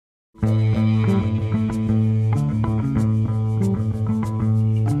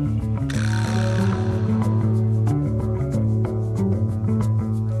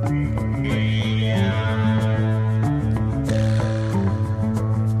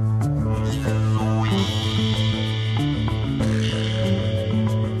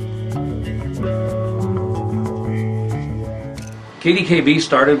KDKB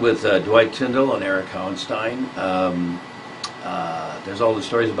started with Dwight Tyndall and Eric Hohenstein. There's all the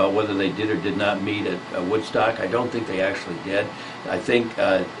stories about whether they did or did not meet at Woodstock. I don't think they actually did. I think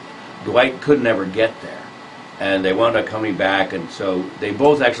Dwight could never get there, and they wound up coming back, and so they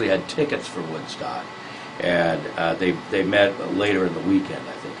both actually had tickets for Woodstock, and they met later in the weekend,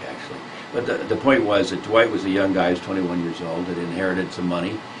 I think, actually. But the point was that Dwight was a young guy, he was 21 years old, had inherited some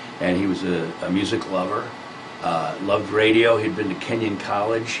money, and he was a music lover. Loved radio. He'd been to Kenyon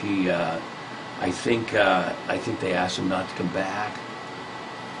College. I think they asked him not to come back,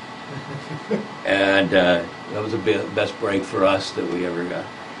 and that was the best break for us that we ever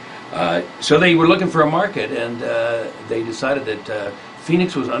got. So they were looking for a market, and they decided that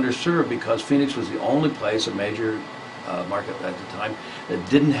Phoenix was underserved because Phoenix was the only place, a major market at the time, that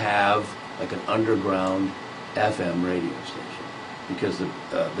didn't have like an underground FM radio station. Because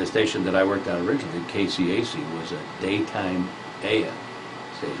the station that I worked on originally, KCAC, was a daytime AM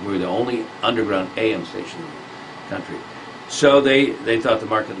station. We were the only underground AM station in the country. So they thought the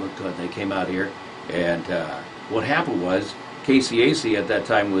market looked good. They came out here, and what happened was KCAC at that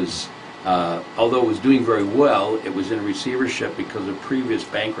time was, although it was doing very well, it was in a receivership because of previous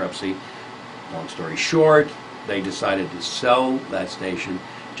bankruptcy. Long story short, they decided to sell that station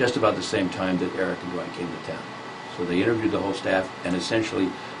just about the same time that Eric and Dwight came to town. So they interviewed the whole staff and essentially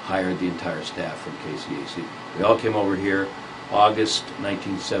hired the entire staff from KCAC. We all came over here. August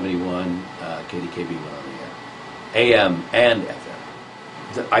 1971, KDKB went on the air. AM and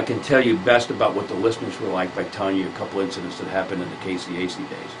FM. I can tell you best about what the listeners were like by telling you a couple incidents that happened in the KCAC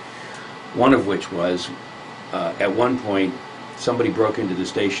days. One of which was, at one point, somebody broke into the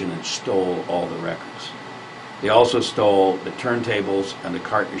station and stole all the records. They also stole the turntables and the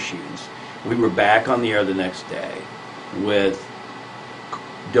cart machines. We were back on the air the next day with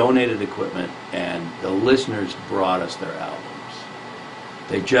donated equipment, and the listeners brought us their albums.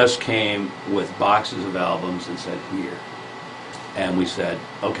 They just came with boxes of albums and said, here. And we said,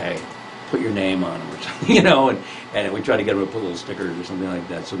 okay, put your name on them or something, and we tried to get them to put little stickers or something like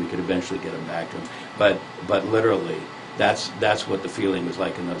that so we could eventually get them back to them. But literally, that's what the feeling was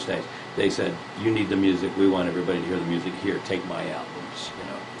like in those days. They said, you need the music, we want everybody to hear the music, here, take my albums,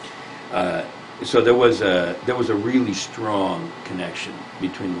 So there was a really strong connection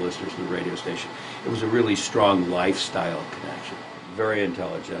between the listeners and the radio station. It was a really strong lifestyle connection. Very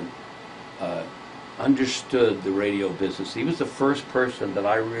intelligent, understood the radio business. He was the first person that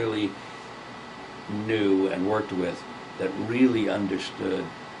I really knew and worked with that really understood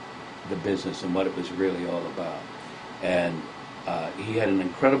the business and what it was really all about. And he had an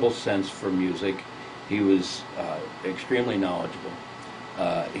incredible sense for music. He was extremely knowledgeable.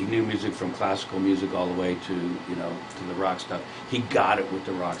 He knew music from classical music all the way to the rock stuff. He got it with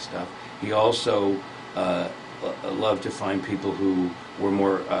the rock stuff. He also loved to find people who were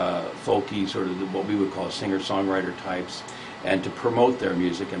more folky, sort of what we would call singer-songwriter types, and to promote their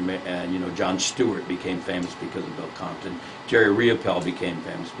music. And John Stewart became famous because of Bill Compton. Jerry Riopelle became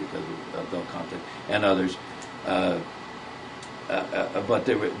famous because of Bill Compton, and others. But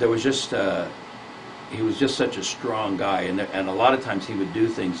there was just. He was just such a strong guy, and a lot of times he would do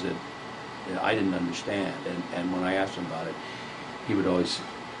things that I didn't understand, and when I asked him about it, he would always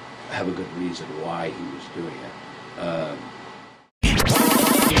have a good reason why he was doing it.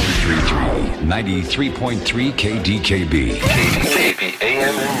 93.3 KDKB. KDKB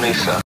AM in Mesa.